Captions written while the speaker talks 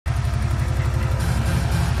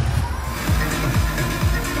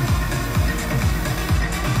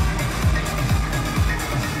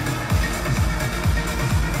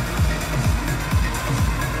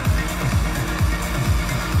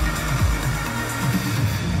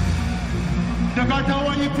Jakarta,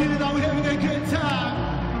 what you feeling? Are we having a good time?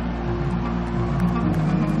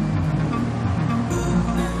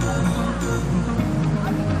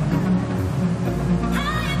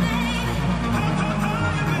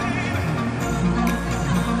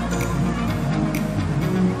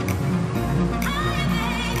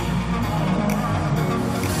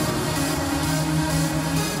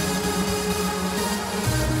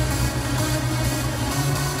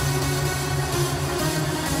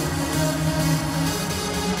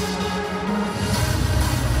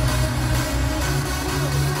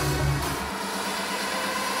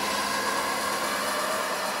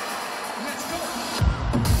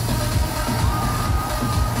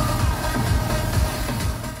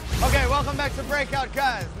 Welcome back to Breakout,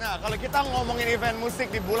 guys. Nah, kalau kita ngomongin event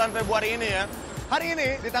musik di bulan Februari ini ya, hari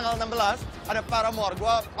ini di tanggal 16 ada Paramore.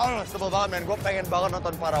 Gua sebel banget, man. Gue pengen banget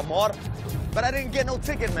nonton Paramore, but I didn't get no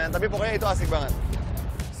ticket, man. Tapi pokoknya itu asik banget.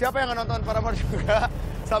 Siapa yang nonton Paramore juga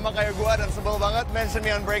sama kayak gua dan sebel banget, mention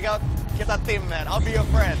me on Breakout. Kita tim, man. I'll be your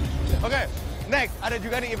friend. Oke, next ada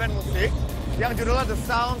juga nih event musik yang judulnya The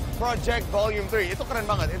Sound Project Volume 3. Itu keren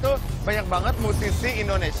banget. Itu banyak banget musisi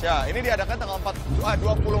Indonesia. Ini diadakan tanggal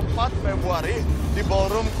 24 Februari di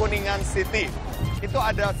Ballroom Kuningan City. Itu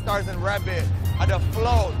ada Stars and Rabbit, ada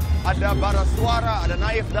Float, ada Bara Suara, ada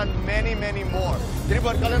Naif, dan many more. Jadi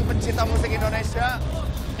buat kalian pencinta musik Indonesia,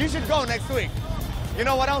 you should go next week. You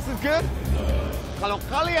know what else is good? Kalau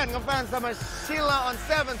kalian ngefans sama Sheila on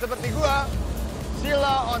 7 seperti gua,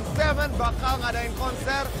 Sheila on 7 bakal ngadain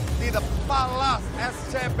konser di The Palace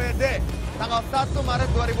SCBD tanggal 1 Maret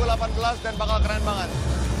 2018 dan bakal keren banget.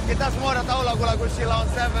 Kita semua udah tahu lagu-lagu Sheila on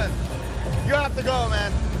 7. You have to go,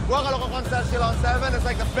 man. Gua kalau ke konser Sheila on 7, it's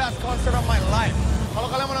like the best concert of my life. Kalau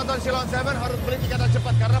kalian mau nonton Sheila on 7, harus beli tiketnya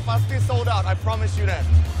cepat karena pasti sold out. I promise you that.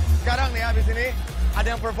 Sekarang nih, habis ini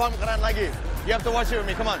ada yang perform keren lagi. You have to watch it with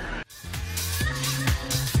me, come on.